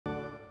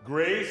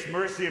Grace,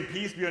 mercy, and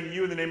peace be unto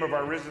you in the name of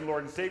our risen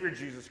Lord and Savior,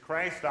 Jesus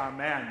Christ.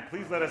 Amen.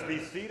 Please let us be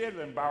seated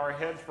and bow our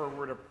heads for a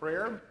word of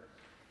prayer.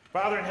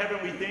 Father in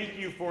heaven, we thank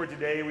you for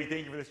today. We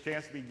thank you for this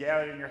chance to be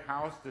gathered in your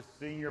house, to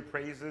sing your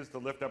praises, to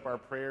lift up our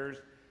prayers.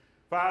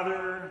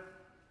 Father,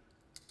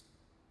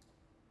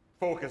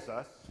 focus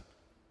us.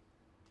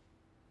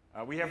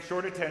 We have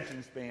short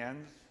attention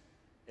spans,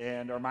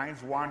 and our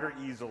minds wander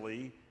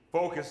easily.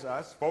 Focus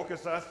us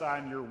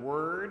on your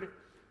word.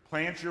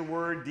 Plant your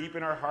word deep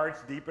in our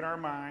hearts, deep in our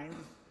minds.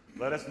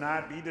 Let us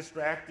not be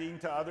distracting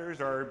to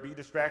others or be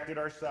distracted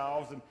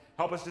ourselves, and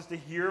help us just to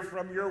hear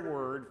from your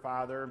word,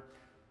 Father,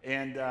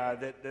 and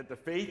that the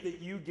faith that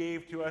you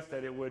gave to us,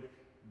 that it would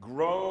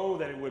grow,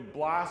 that it would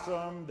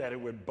blossom, that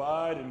it would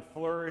bud and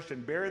flourish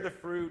and bear the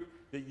fruit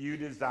that you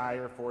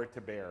desire for it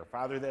to bear.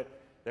 Father, that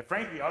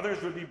frankly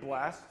others would be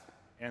blessed,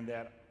 and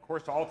that, of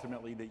course,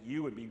 ultimately that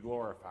you would be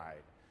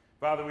glorified.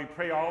 Father, we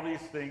pray all these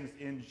things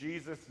in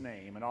Jesus'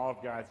 name, and all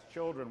of God's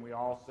children, we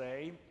all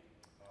say,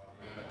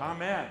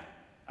 Amen.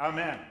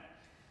 Amen.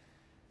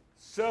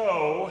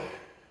 So,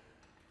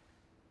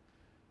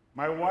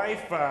 my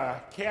wife,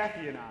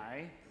 Kathy, and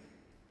I,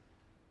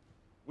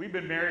 we've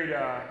been married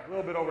a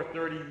little bit over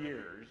 30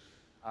 years.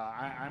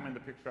 I'm in the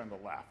picture on the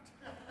left.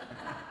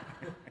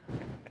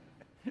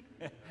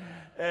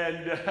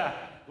 And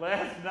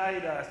last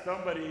night,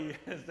 somebody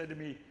said to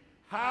me,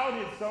 how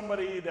did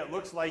somebody that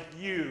looks like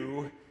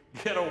you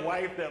get a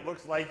wife that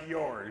looks like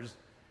yours?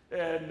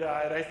 And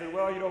I said,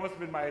 well, it must have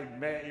been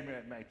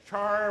my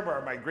charm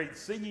or my great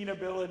singing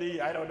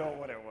ability. I don't know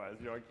what it was.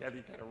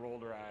 Kathy kind of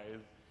rolled her eyes.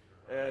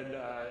 And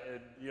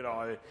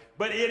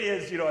but it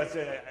is,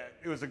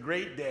 it was a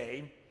great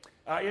day.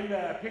 In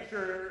the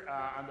picture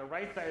on the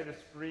right side of the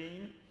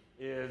screen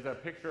is a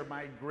picture of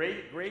my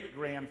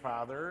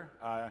great-great-grandfather,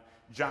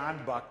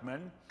 John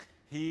Buckman.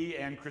 He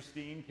and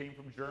Christine came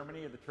from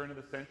Germany at the turn of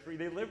the century.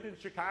 They lived in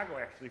Chicago,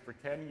 actually, for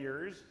 10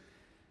 years.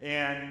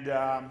 And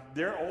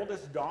their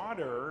oldest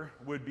daughter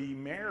would be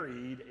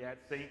married at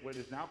what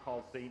is now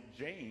called St.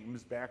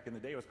 James. Back in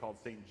the day, it was called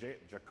St.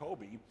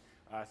 Jacobi.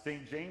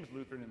 St. James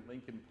Lutheran in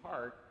Lincoln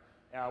Park,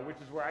 which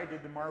is where I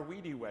did the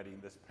Marweedy wedding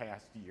this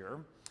past year,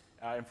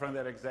 in front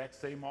of that exact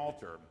same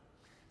altar.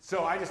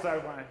 So I just thought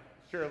I'd want to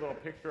share a little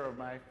picture of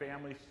my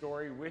family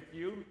story with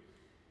you.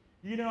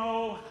 If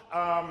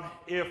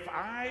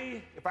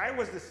I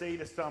was to say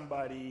to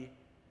somebody,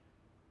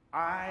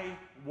 I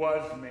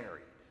was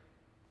married,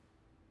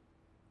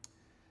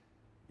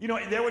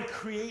 that would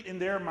create in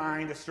their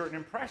mind a certain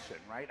impression,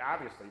 right?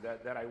 Obviously,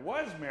 that I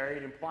was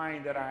married,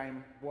 implying that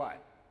I'm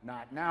what?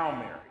 Not now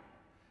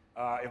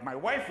married. If my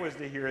wife was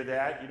to hear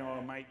that, it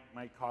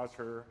might cause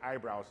her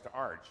eyebrows to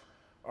arch,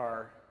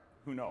 or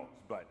who knows,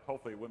 but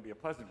hopefully it wouldn't be a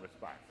pleasant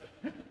response.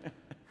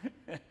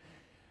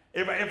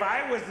 If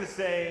I was to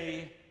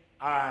say,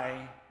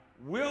 I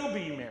will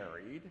be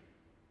married,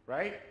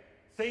 right?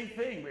 Same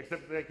thing,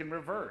 except they can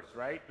reverse,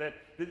 right? That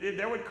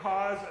would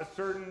cause a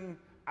certain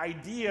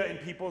idea in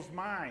people's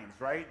minds,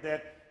 right?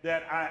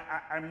 That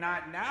I'm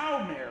not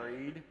now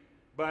married,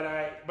 but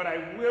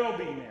I will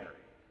be married,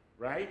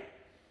 right?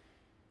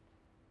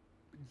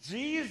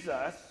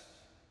 Jesus,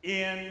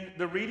 in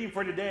the reading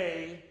for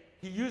today,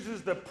 he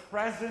uses the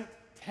present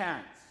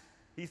tense.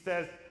 He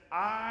says,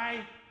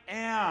 I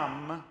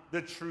am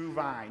the true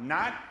vine.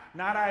 Not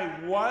I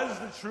was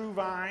the true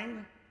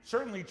vine,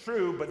 certainly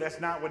true, but that's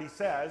not what he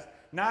says.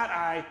 Not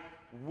I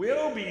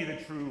will be the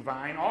true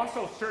vine,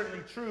 also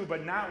certainly true,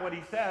 but not what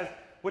he says.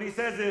 What he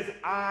says is,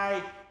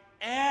 I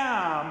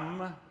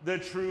am the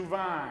true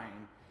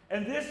vine.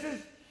 And this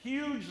is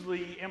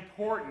hugely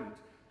important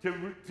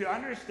to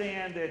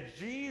understand that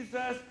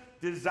Jesus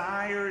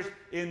desires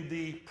in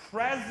the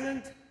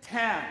present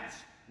tense,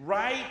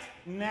 right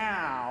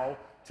now,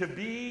 to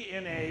be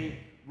in a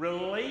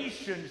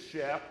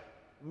relationship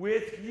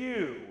with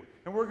you.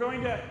 And we're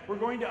going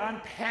to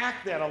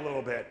unpack that a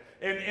little bit.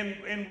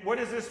 And what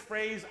does this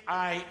phrase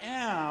 "I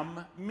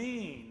am"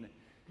 mean?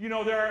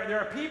 There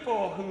are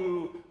people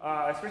who,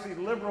 especially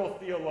liberal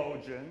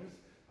theologians,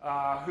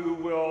 who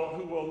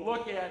will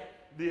look at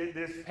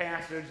this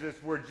passage,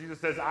 where Jesus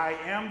says, "I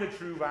am the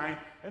true vine,"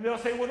 and they'll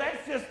say, "Well,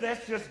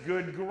 that's just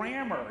good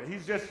grammar.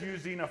 He's just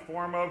using a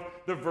form of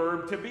the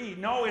verb to be."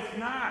 No, it's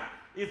not.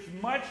 It's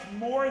much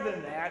more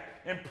than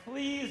that, and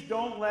please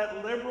don't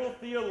let liberal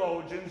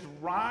theologians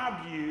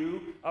rob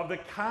you of the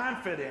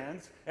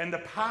confidence and the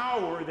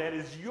power that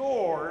is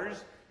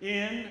yours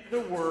in the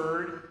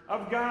Word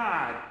of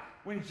God.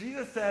 When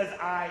Jesus says,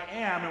 I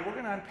am, and we're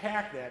going to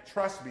unpack that,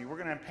 trust me, we're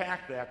going to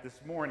unpack that this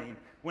morning.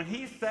 When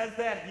he says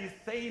that, he's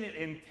saying it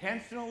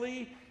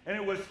intentionally, and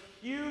it was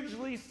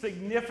hugely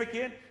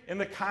significant in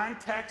the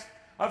context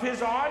of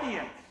his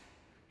audience.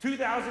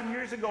 2,000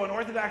 years ago, an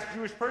Orthodox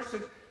Jewish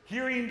person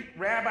hearing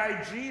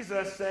Rabbi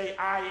Jesus say,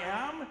 I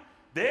am,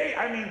 they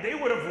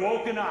would have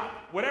woken up.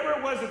 Whatever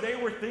it was that they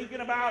were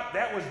thinking about,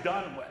 that was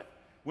done with.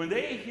 When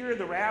they hear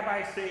the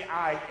rabbi say,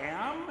 I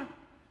am,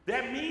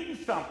 that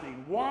means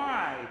something.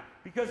 Why?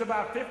 Because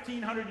about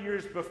 1,500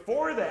 years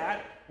before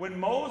that, when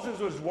Moses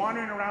was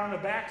wandering around the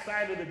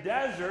backside of the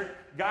desert,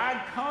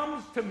 God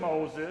comes to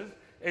Moses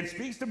and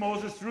speaks to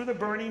Moses through the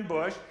burning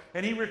bush,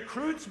 and he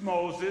recruits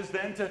Moses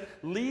then to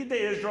lead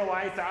the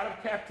Israelites out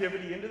of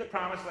captivity into the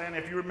promised land.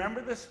 If you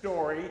remember the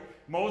story,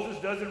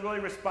 Moses doesn't really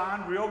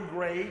respond real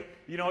great.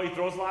 He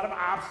throws a lot of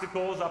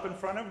obstacles up in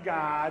front of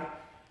God.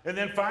 And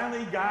then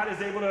finally, God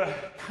is able to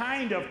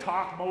kind of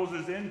talk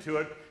Moses into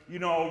it.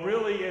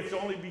 Really, it's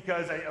only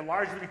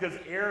largely because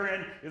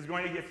Aaron is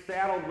going to get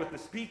saddled with the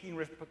speaking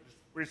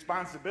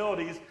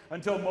responsibilities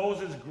until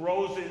Moses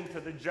grows into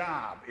the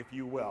job, if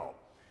you will.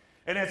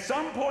 And at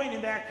some point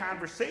in that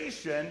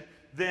conversation,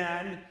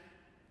 then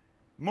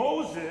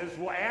Moses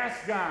will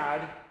ask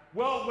God,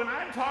 well, when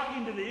I'm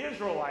talking to the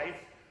Israelites,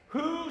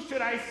 who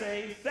should I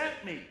say sent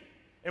me?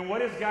 And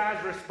what is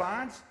God's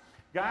response?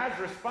 God's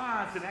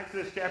response in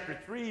Exodus chapter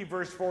 3,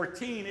 verse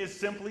 14 is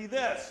simply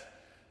this: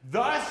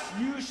 thus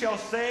you shall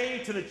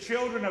say to the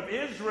children of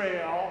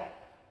Israel,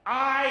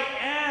 I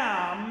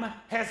am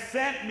has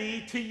sent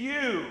me to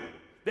you.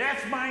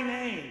 That's my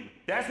name.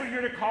 That's what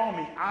you're to call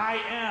me. I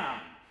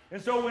am.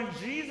 And so when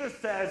Jesus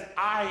says,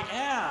 I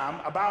am,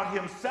 about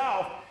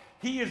himself,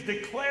 he is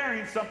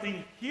declaring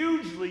something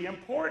hugely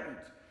important.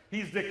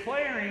 He's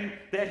declaring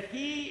that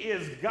he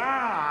is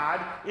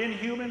God in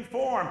human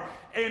form.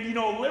 And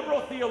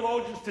liberal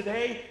theologians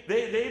today,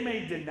 they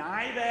may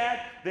deny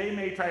that. They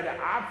may try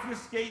to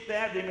obfuscate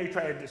that. They may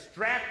try to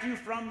distract you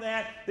from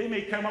that. They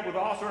may come up with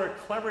all sort of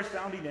clever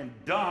sounding and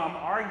dumb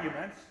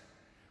arguments.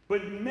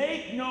 But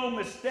make no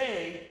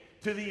mistake,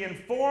 to the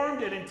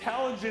informed and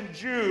intelligent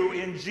Jew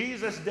in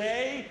Jesus'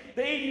 day,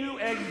 they knew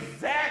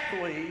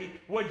exactly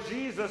what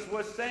Jesus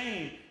was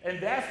saying.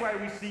 And that's why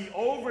we see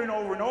over and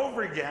over and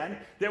over again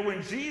that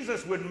when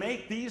Jesus would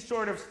make these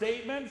sort of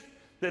statements,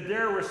 that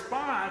their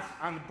response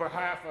on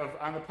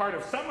the part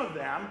of some of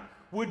them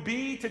would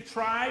be to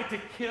try to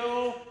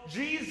kill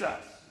Jesus.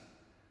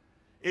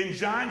 In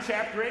John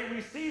chapter 8,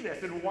 we see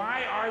this. And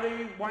why are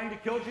they wanting to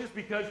kill Jesus?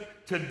 Because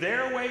to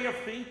their way of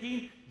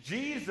thinking,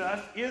 Jesus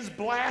is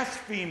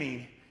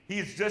blaspheming.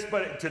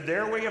 To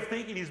their way of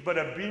thinking, he's but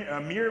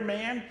a mere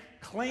man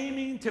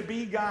claiming to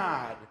be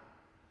God.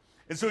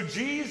 And so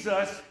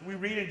Jesus, we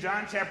read in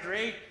John chapter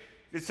 8,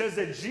 it says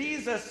that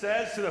Jesus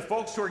says to the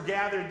folks who are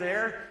gathered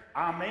there,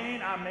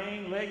 Amen,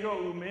 amen,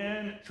 lego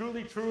umen,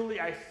 truly,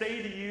 truly, I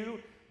say to you,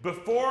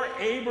 before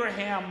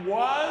Abraham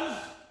was,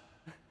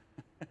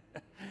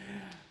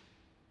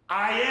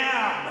 I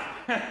am.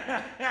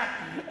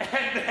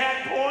 At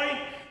that point,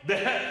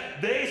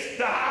 they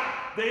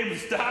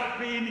stopped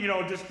being,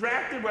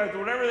 distracted with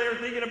whatever they were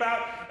thinking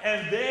about,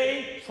 and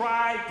they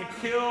tried to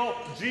kill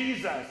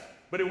Jesus.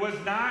 But it was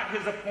not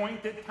his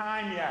appointed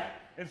time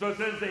yet. And so it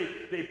says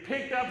they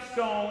picked up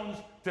stones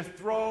to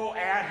throw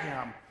at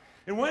him.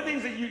 And one of the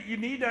things that you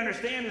need to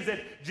understand is that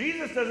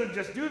Jesus doesn't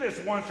just do this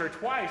once or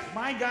twice.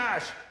 My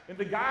gosh, in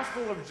the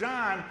Gospel of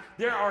John,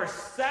 there are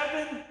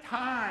 7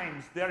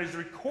 times that is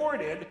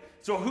recorded.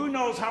 So who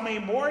knows how many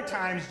more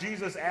times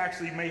Jesus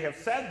actually may have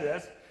said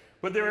this.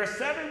 But there are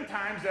 7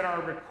 times that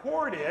are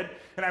recorded,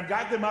 and I've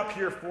got them up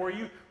here for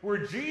you, where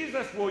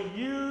Jesus will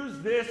use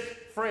this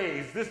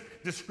phrase, this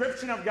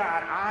description of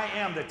God, I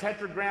am, the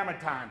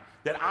tetragrammaton,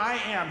 that I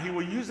am. He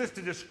will use this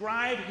to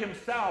describe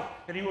himself,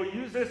 and he will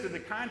use this in the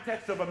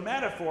context of a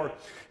metaphor.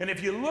 And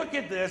if you look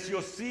at this,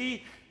 you'll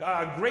see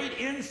great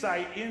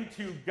insight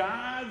into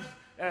God's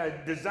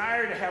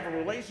desire to have a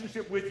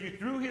relationship with you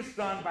through his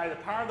Son by the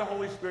power of the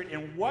Holy Spirit.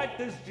 And what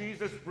does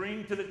Jesus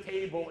bring to the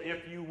table,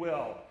 if you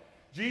will?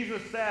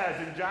 Jesus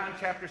says in John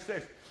chapter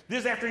 6,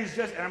 this after he's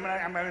just, and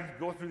I'm going to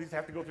go through these,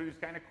 have to go through these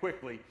kind of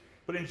quickly,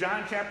 but in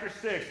John chapter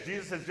 6,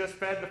 Jesus has just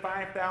fed the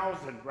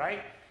 5,000,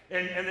 right?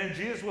 And then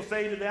Jesus will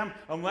say to them,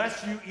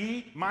 unless you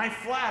eat my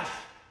flesh,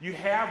 you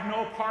have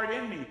no part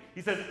in me.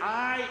 He says,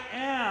 I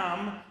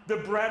am the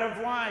bread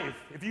of life.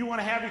 If you want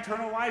to have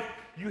eternal life,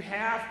 you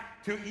have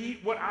to eat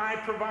what I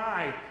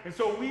provide. And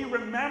so we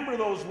remember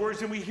those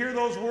words, and we hear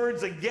those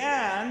words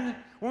again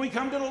when we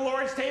come to the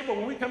Lord's table.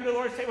 When we come to the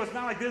Lord's table, it's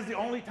not like this is the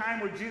only time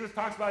where Jesus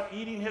talks about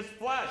eating his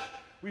flesh.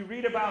 We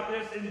read about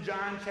this in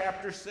John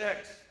chapter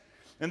 6.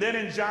 And then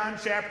in John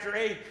chapter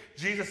 8,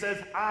 Jesus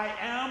says, I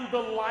am the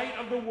light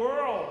of the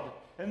world.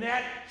 And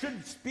that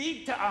should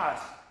speak to us,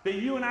 that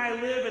you and I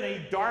live in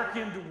a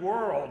darkened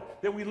world,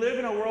 that we live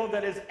in a world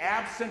that is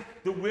absent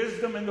the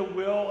wisdom and the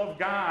will of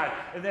God,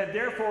 and that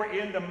therefore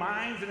in the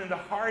minds and in the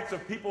hearts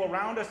of people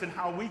around us and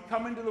how we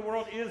come into the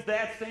world is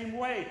that same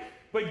way.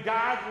 But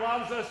God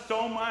loves us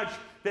so much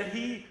that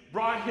he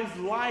brought his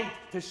light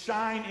to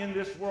shine in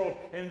this world,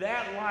 and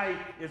that light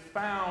is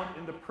found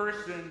in the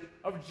person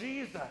of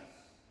Jesus.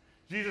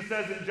 Jesus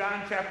says in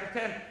John chapter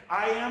 10,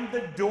 I am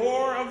the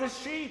door of the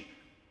sheep.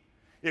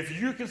 If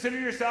you consider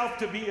yourself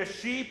to be a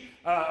sheep,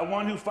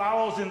 one who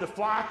follows in the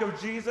flock of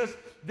Jesus,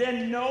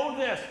 then know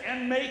this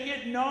and make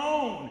it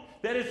known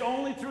that it's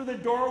only through the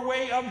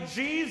doorway of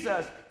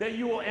Jesus that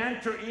you will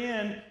enter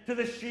in to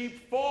the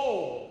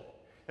sheepfold.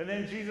 And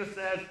then Jesus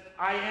says,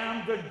 I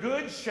am the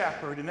good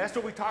shepherd. And that's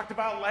what we talked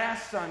about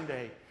last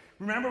Sunday.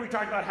 Remember we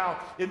talked about how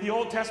in the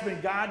Old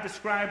Testament God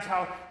describes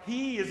how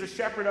he is the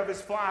shepherd of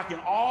his flock and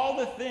all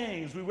the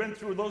things, we went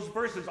through those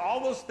verses,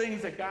 all those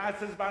things that God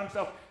says about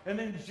himself. And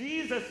then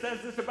Jesus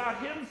says this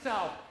about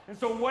himself. And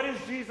so what is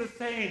Jesus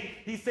saying?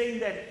 He's saying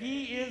that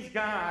he is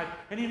God,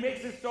 and he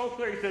makes it so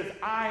clear. He says,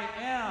 I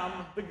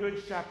am the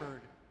good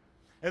shepherd.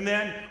 And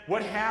then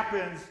what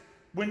happens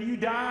when you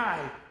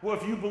die? Well,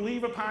 if you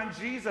believe upon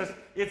Jesus,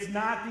 it's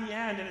not the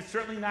end, and it's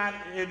certainly not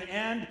an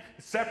end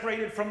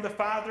separated from the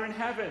Father in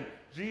heaven.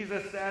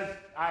 Jesus says,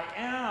 I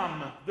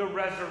am the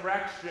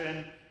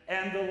resurrection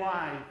and the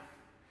life.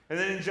 And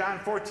then in John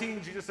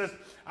 14, Jesus says,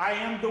 I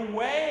am the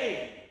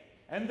way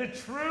and the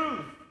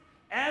truth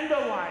and the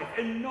life,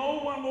 and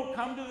no one will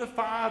come to the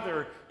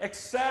Father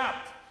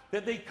except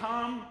that they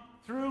come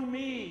through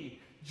me.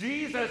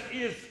 Jesus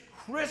is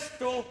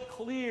crystal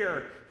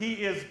clear. He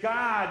is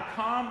God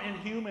come in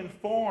human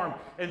form.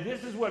 And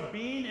this is what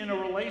being in a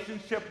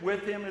relationship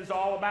with him is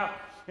all about.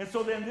 And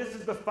so then this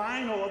is the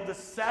final of the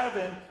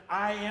 7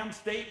 I am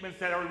statements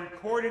that are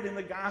recorded in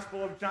the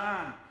Gospel of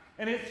John.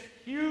 And it's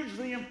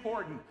hugely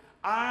important.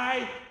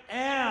 I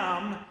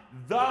am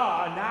the,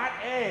 not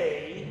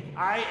a,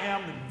 I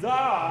am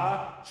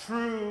the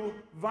true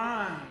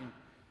vine.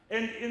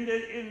 And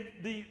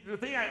the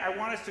thing I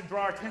want us to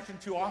draw our attention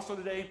to also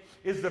today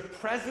is the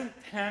present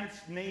tense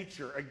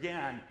nature,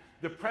 again,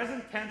 the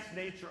present tense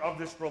nature of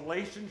this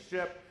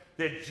relationship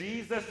that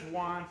Jesus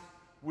wants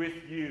with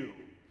you.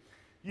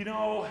 You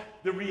know,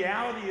 the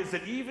reality is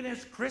that even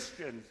as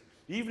Christians,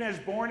 even as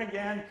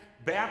born-again,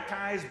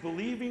 baptized,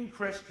 believing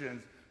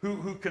Christians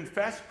who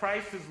confess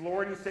Christ as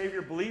Lord and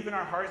Savior, believe in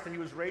our hearts that he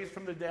was raised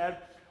from the dead,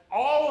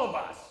 all of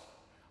us,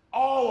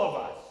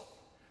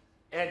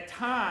 at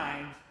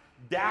times,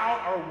 doubt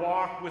our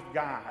walk with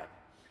God.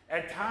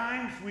 At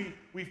times,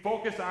 we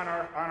focus on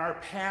our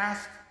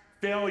past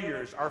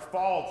failures, our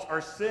faults,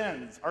 our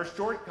sins, our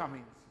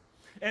shortcomings.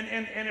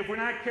 And if we're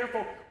not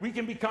careful, we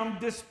can become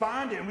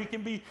despondent.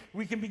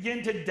 We can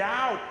begin to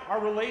doubt our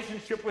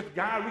relationship with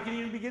God. We can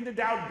even begin to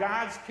doubt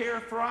God's care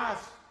for us.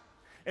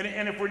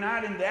 And if we're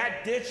not in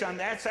that ditch on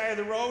that side of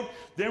the road,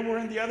 then we're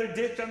in the other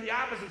ditch on the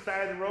opposite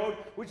side of the road,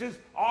 which is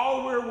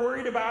all we're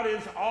worried about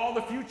is all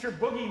the future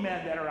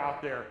boogeymen that are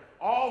out there,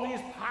 all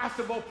these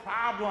possible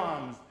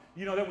problems,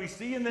 you know, that we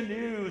see in the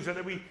news or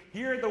that we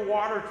hear at the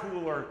water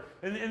cooler.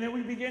 And then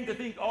we begin to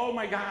think, oh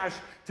my gosh,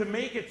 to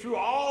make it through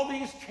all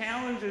these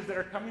challenges that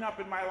are coming up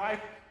in my life,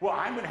 well,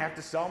 I'm going to have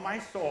to sell my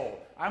soul.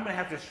 I'm going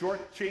to have to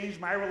shortchange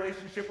my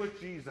relationship with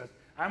Jesus.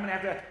 I'm going to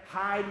have to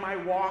hide my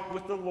walk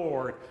with the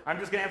Lord. I'm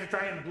just going to have to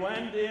try and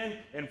blend in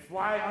and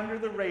fly under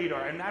the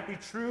radar and not be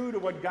true to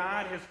what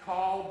God has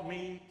called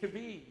me to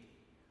be.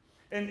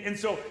 And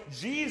so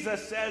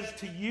Jesus says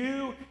to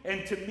you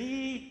and to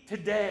me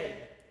today,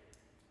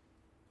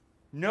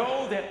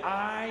 know that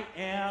I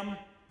am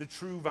the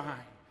true vine.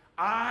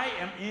 I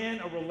am in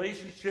a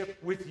relationship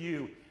with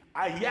you.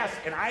 Yes,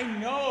 and I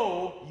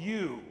know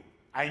you.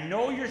 I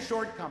know your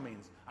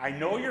shortcomings. I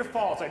know your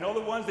faults. I know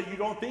the ones that you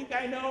don't think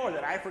I know or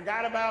that I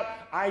forgot about.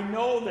 I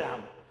know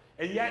them.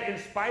 And yet, in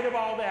spite of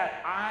all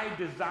that, I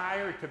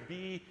desire to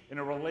be in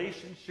a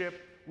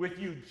relationship with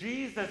you.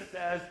 Jesus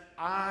says,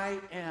 I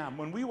am.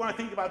 When we want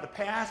to think about the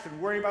past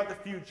and worry about the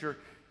future,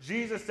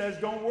 Jesus says,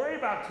 don't worry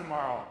about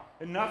tomorrow.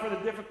 Enough are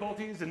the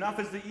difficulties, enough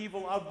is the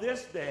evil of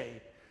this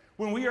day.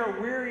 When we are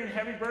weary and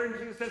heavy burdened,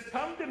 Jesus says,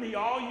 come to me,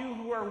 all you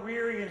who are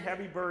weary and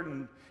heavy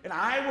burdened, and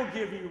I will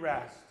give you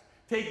rest.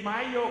 Take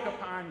my yoke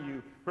upon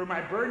you, for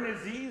my burden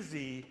is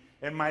easy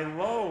and my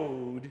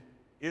load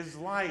is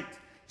light.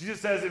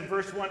 Jesus says in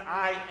verse 1,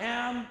 I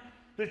am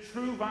the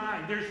true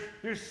vine.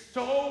 There's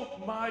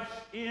so much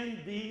in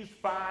these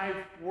 5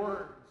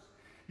 words.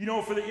 You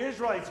know, for the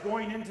Israelites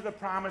going into the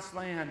promised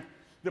land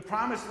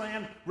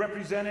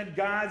represented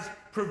God's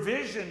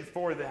provision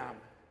for them.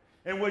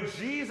 And what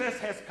Jesus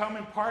has come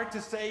in part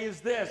to say is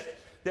this,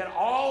 that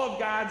all of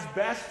God's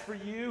best for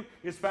you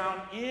is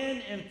found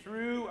in and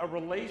through a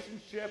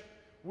relationship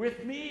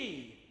with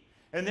me.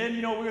 And then,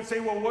 you know, we would say,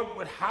 well,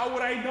 how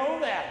would I know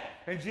that?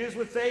 And Jesus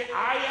would say,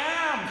 I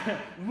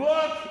am.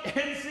 Look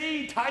and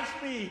see, touch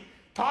me,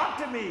 talk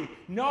to me.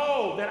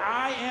 Know that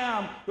I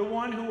am the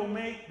one who will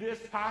make this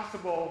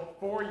possible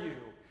for you.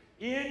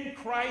 In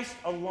Christ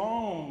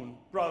alone,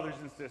 brothers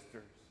and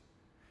sisters,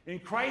 in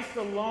Christ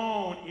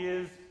alone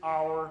is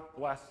our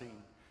blessing.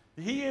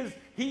 He is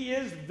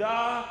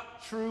the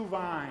true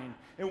vine.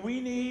 And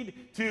we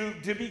need to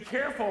be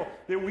careful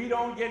that we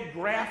don't get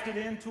grafted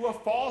into a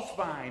false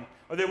vine,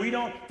 or that we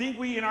don't think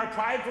in our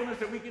pridefulness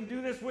that we can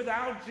do this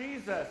without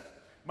Jesus.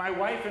 My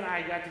wife and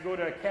I got to go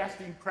to a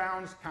Casting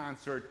Crowns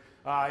concert.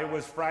 It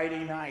was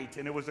Friday night,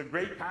 and it was a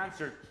great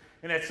concert.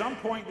 And at some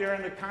point there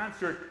in the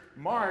concert,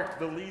 Mark,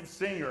 the lead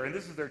singer, and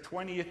this is their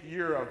 20th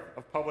year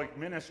of public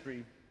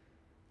ministry,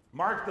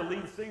 Mark, the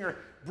lead singer,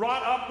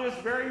 brought up this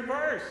very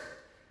verse.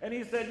 And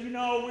he said, you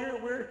know,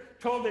 we're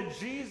told that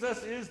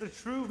Jesus is the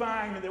true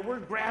vine and that we're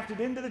grafted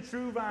into the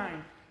true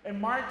vine. And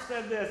Mark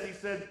said this,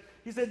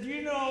 he said, do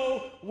you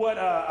know what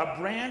a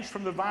branch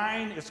from the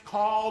vine is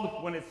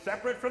called when it's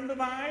separate from the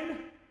vine?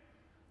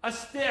 A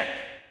stick.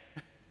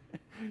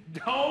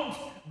 Don't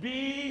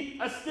be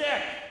a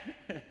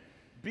stick.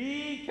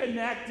 Be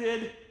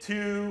connected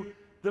to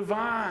the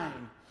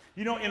vine.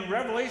 You know, in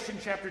Revelation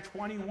chapter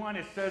 21,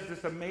 it says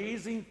this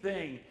amazing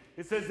thing.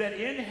 It says that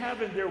in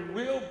heaven there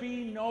will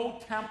be no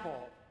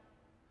temple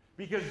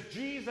because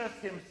Jesus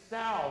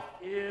himself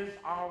is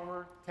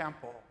our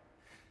temple.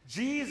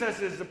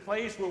 Jesus is the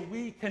place where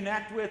we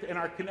connect with and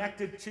are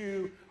connected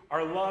to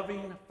our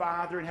loving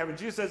Father in heaven.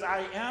 Jesus says,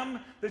 I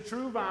am the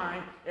true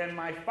vine, and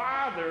my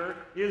Father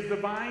is the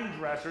vine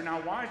dresser.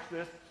 Now watch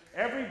this.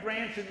 Every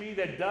branch in me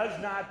that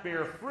does not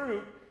bear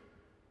fruit,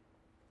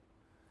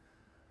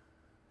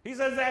 he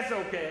says that's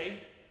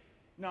okay.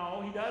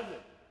 No, he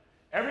doesn't.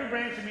 Every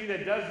branch in me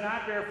that does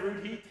not bear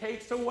fruit, he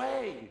takes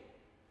away.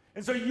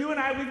 And so you and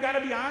I, we've got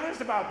to be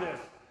honest about this.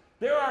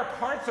 There are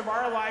parts of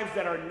our lives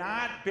that are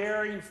not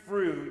bearing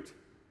fruit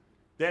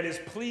that is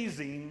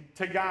pleasing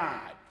to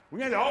God. We're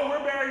going to say, oh,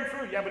 we're bearing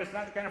fruit. Yeah, but it's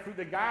not the kind of fruit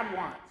that God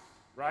wants,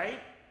 right?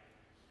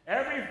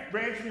 Every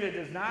branch in me that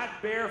does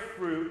not bear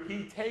fruit,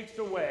 he takes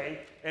away.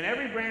 And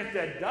every branch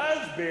that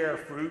does bear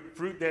fruit,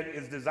 fruit that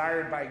is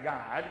desired by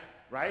God,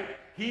 right,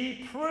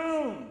 he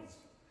prunes.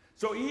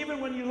 So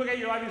even when you look at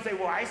your life and say,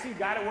 well, I see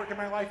God at work in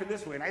my life in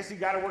this way, and I see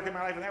God at work in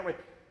my life in that way,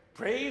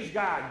 praise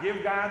God.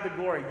 Give God the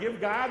glory. Give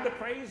God the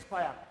praise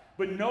clap.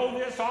 But know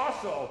this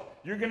also,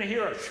 you're going to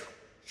hear a shoo,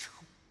 shoo,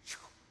 shoo.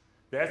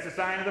 That's the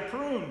sign of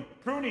the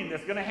pruning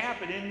that's going to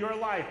happen in your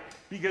life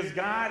because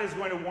God is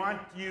going to want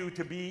you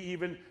to be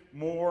even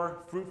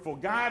more fruitful.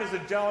 God is a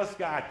jealous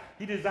God.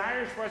 He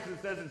desires for us,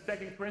 it says in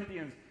 2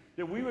 Corinthians,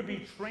 that we would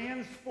be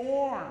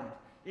transformed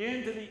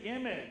into the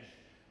image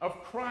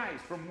of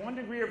Christ from one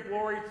degree of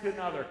glory to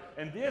another.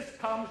 And this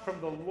comes from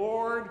the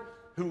Lord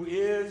who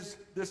is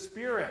the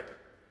Spirit.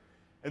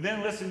 And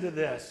then listen to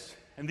this.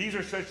 And these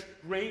are such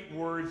great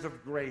words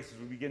of grace as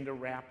we begin to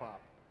wrap up.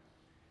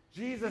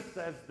 Jesus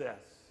says this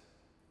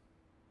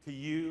to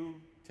you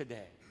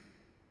today.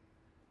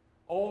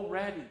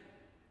 Already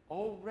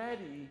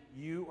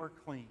you are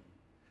clean.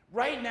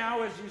 Right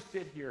now as you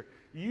sit here,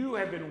 you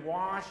have been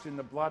washed in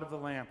the blood of the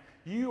Lamb.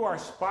 You are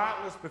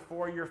spotless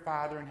before your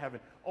Father in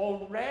heaven.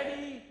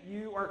 Already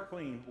you are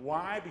clean.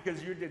 Why?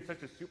 Because you did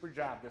such a super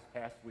job this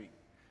past week.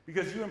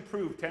 Because you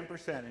improved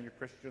 10% in your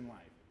Christian life.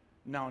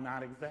 No,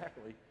 not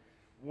exactly.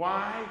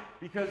 Why?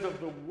 Because of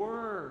the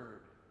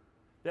word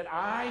that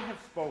I have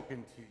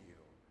spoken to you.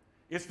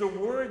 It's the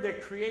word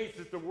that creates.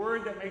 It's the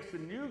word that makes the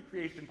new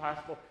creation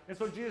possible. And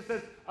so Jesus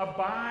says,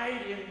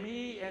 abide in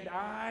me and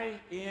I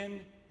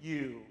in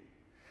you.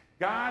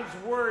 God's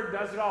word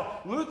does it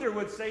all. Luther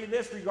would say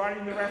this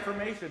regarding the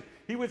Reformation.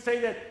 He would say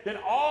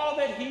that all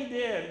that he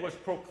did was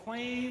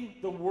proclaim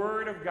the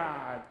word of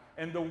God,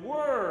 and the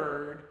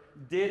word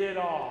did it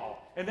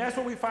all. And that's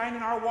what we find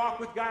in our walk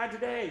with God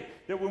today,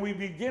 that when we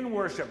begin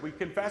worship, we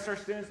confess our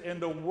sins,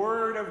 and the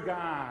word of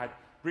God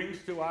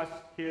brings to us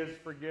his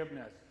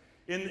forgiveness.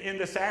 In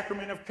the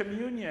sacrament of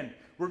communion,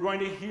 we're going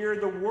to hear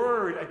the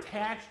word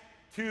attached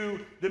to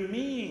the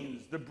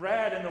means, the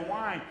bread and the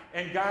wine,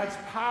 and God's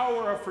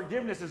power of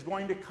forgiveness is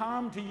going to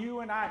come to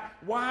you and I.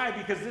 Why?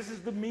 Because this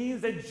is the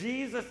means that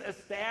Jesus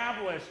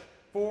established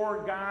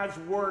for God's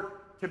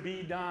work to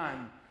be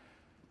done.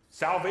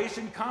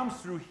 Salvation comes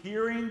through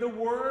hearing the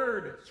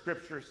word,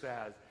 Scripture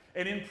says.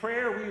 And in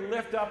prayer, we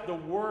lift up the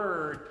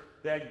word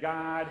that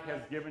God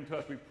has given to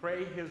us. We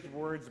pray his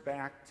words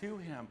back to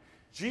him.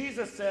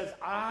 Jesus says,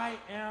 I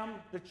am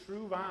the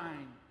true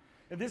vine.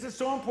 And this is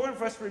so important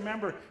for us to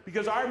remember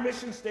because our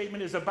mission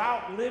statement is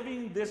about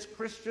living this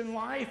Christian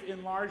life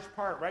in large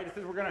part, right? It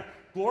says we're going to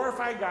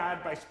glorify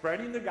God by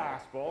spreading the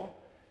gospel,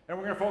 and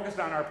we're going to focus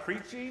on our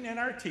preaching and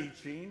our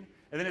teaching.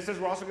 And then it says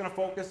we're also going to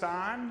focus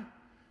on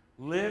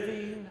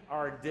living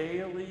our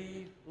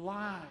daily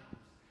lives.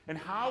 And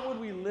how would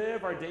we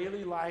live our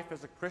daily life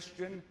as a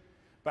Christian?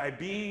 By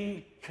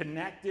being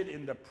connected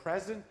in the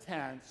present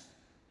tense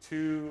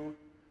to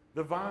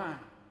the vine.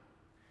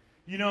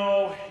 You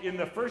know, in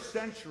the first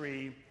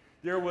century,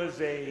 there was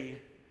a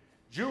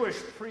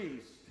Jewish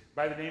priest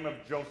by the name of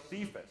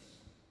Josephus.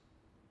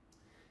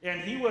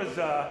 And he was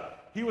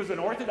an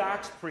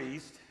Orthodox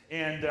priest,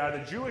 and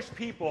the Jewish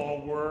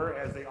people were,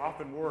 as they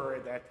often were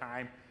at that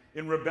time,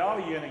 in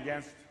rebellion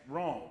against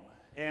Rome.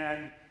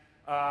 And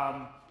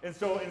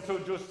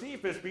so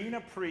Josephus, being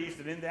a priest,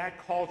 and in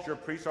that culture,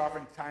 priests are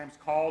oftentimes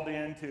called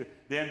in to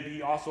then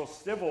be also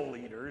civil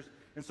leaders.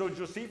 And so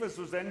Josephus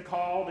was then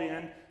called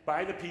in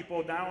by the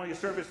people not only to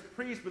serve as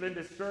priest, but then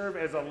to serve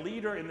as a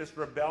leader in this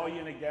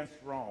rebellion against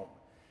Rome.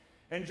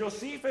 And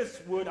Josephus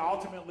would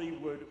ultimately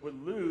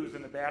would lose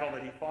in the battle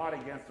that he fought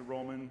against the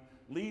Roman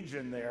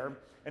legion there.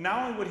 And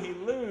not only would he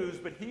lose,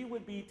 but he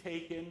would be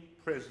taken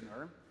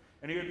prisoner,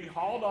 and he would be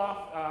hauled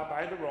off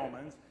by the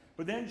Romans.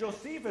 But then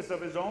Josephus,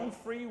 of his own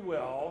free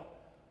will,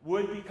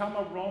 would become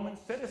a Roman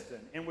citizen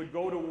and would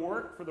go to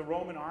work for the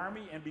Roman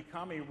army and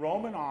become a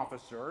Roman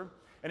officer.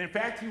 And in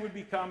fact, he would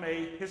become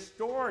a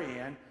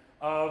historian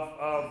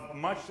of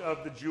much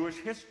of the Jewish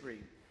history.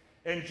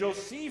 And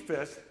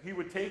Josephus, he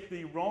would take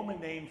the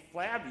Roman name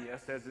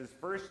Flavius as his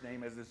first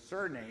name, as his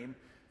surname.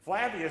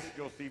 Flavius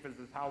Josephus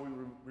is how we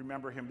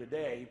remember him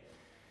today.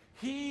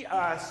 He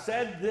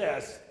said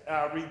this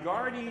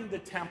regarding the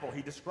temple.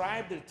 He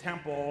described the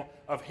temple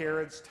of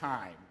Herod's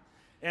time.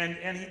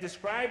 And he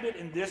described it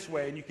in this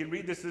way, and you can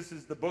read this. This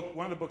is the book,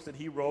 one of the books that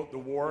he wrote, The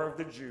War of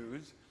the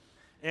Jews.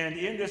 And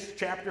in this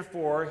chapter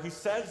 4, he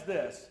says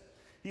this.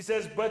 He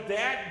says, but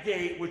that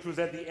gate, which was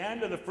at the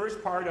end of the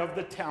first part of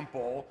the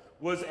temple,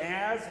 was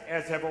as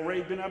have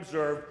already been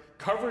observed,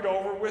 covered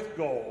over with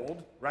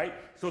gold, right?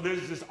 So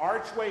there's this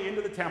archway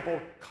into the temple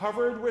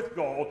covered with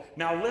gold.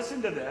 Now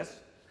listen to this.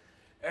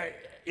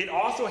 It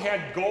also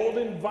had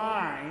golden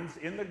vines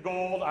in the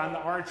gold on the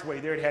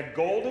archway there. It had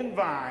golden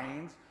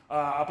vines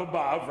up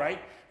above, right?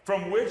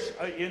 From which,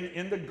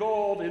 in the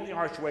gold, in the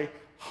archway,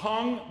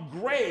 hung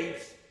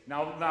grapes.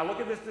 Now look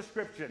at this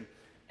description.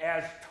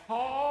 As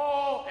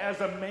tall as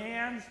a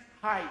man's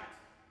height.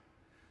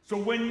 So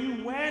when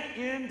you went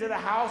into the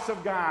house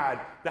of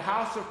God, the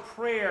house of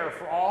prayer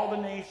for all the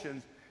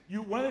nations,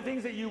 one of the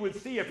things that you would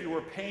see if you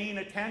were paying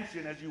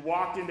attention as you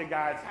walked into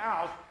God's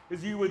house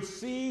is you would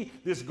see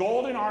this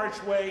golden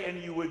archway,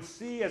 and you would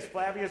see, as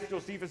Flavius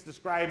Josephus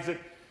describes it,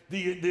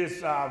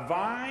 this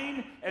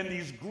vine and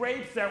these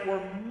grapes that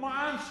were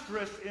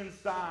monstrous in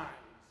size.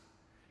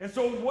 And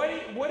so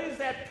what is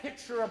that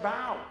picture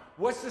about?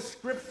 What's the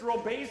scriptural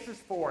basis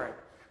for it?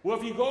 Well,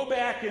 if you go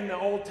back in the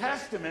Old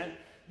Testament,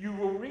 you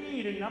will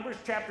read in Numbers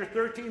chapter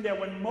 13 that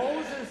when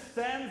Moses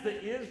sends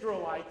the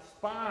Israelite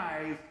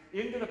spies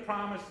into the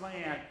promised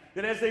land,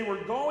 that as they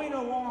were going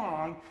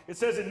along, it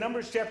says in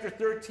Numbers chapter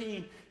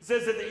 13, it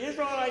says that the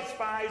Israelite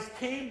spies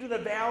came to the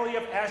valley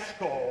of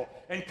Eshcol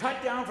and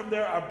cut down from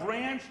there a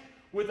branch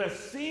with a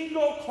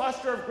single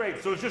cluster of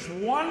grapes. So it's just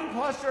one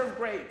cluster of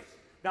grapes.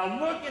 Now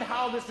look at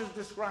how this is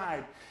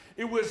described.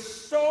 It was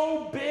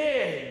so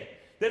big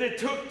that it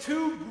took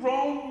 2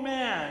 grown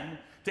men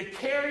to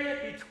carry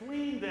it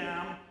between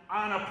them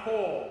on a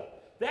pole.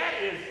 That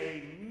is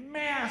a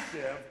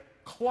massive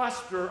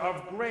cluster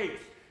of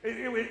grapes.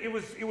 It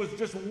was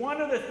just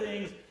one of the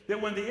things that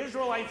when the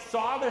Israelites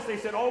saw this, they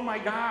said, oh my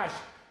gosh,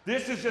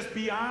 this is just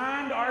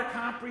beyond our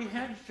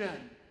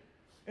comprehension.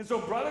 And so,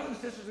 brothers and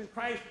sisters in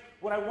Christ,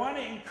 what I want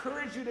to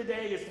encourage you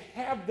today is to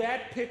have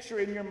that picture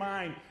in your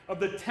mind of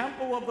the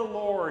temple of the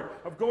Lord,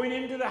 of going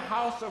into the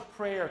house of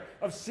prayer,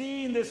 of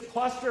seeing this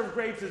cluster of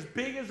grapes as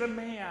big as a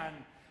man,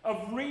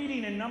 of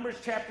reading in Numbers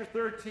chapter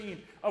 13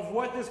 of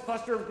what this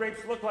cluster of grapes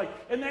look like.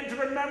 And then to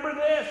remember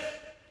this,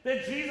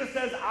 that Jesus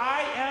says,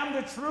 I am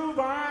the true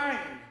vine.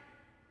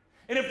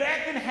 And if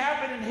that can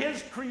happen in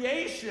his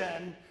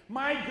creation,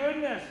 my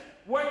goodness,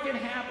 what can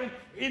happen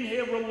in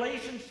a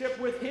relationship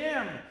with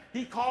him?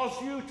 He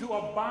calls you to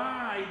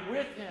abide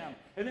with him.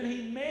 And then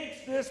he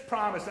makes this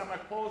promise. I'm going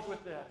to close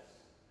with this.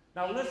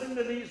 Now listen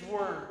to these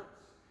words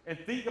and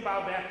think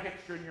about that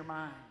picture in your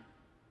mind.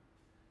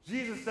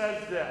 Jesus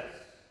says this.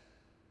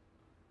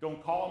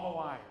 Don't call him a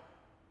liar.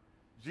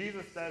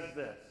 Jesus says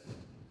this.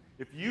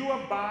 If you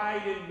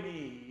abide in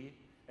me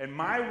and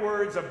my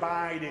words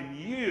abide in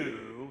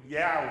you,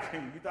 yeah,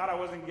 you thought I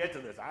wasn't going to get to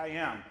this. I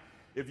am.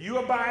 If you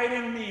abide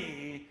in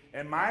me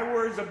and my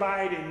words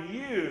abide in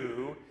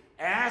you,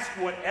 ask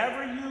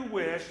whatever you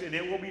wish and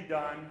it will be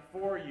done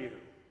for you.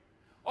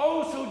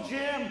 Oh, so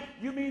Jim,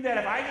 you mean that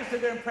if I just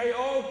sit there and pray,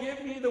 oh,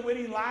 give me the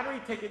winning lottery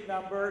ticket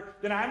number,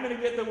 then I'm going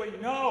to get the winning?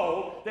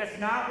 No, that's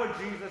not what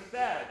Jesus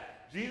said.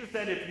 Jesus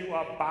said, if you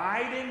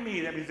abide in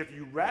me, that means if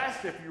you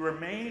rest, if you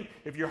remain,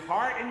 if your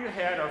heart and your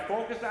head are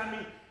focused on me,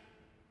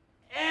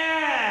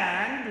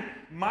 and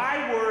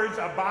my words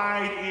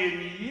abide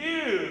in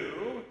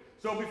you.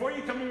 So before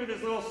you come in with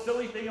this little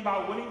silly thing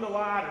about winning the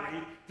lottery,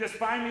 just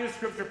find me a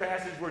scripture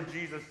passage where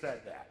Jesus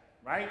said that,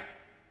 right?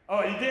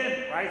 Oh, he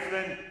did, right? So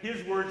then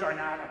his words are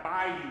not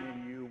abiding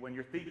in you when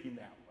you're thinking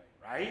that way,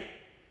 right?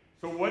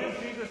 So what does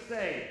Jesus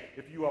say?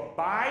 If you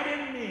abide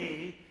in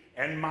me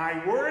and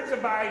my words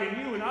abide in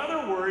you, in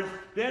other words,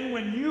 then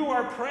when you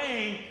are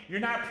praying, you're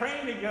not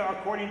praying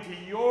according to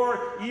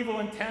your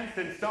evil intents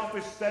and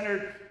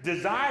selfish-centered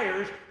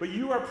desires, but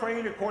you are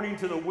praying according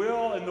to the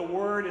will and the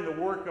word and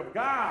the work of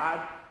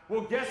God.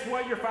 Well, guess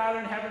what your Father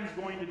in heaven is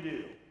going to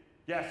do?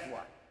 Guess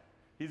what?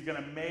 He's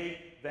going to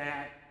make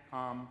that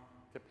come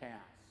to pass.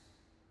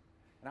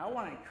 And I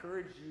want to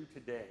encourage you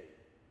today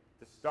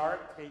to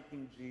start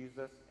taking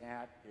Jesus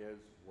at his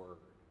word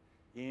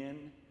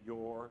in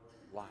your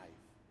life.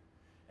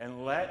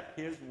 And let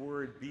his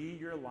word be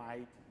your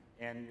light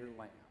and your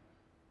lamp.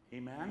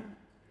 Amen? Amen?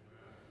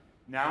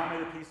 Now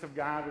may the peace of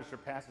God, which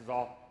surpasses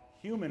all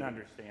human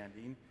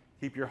understanding,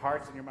 keep your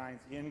hearts and your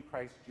minds in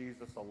Christ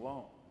Jesus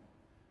alone.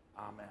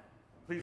 Amen.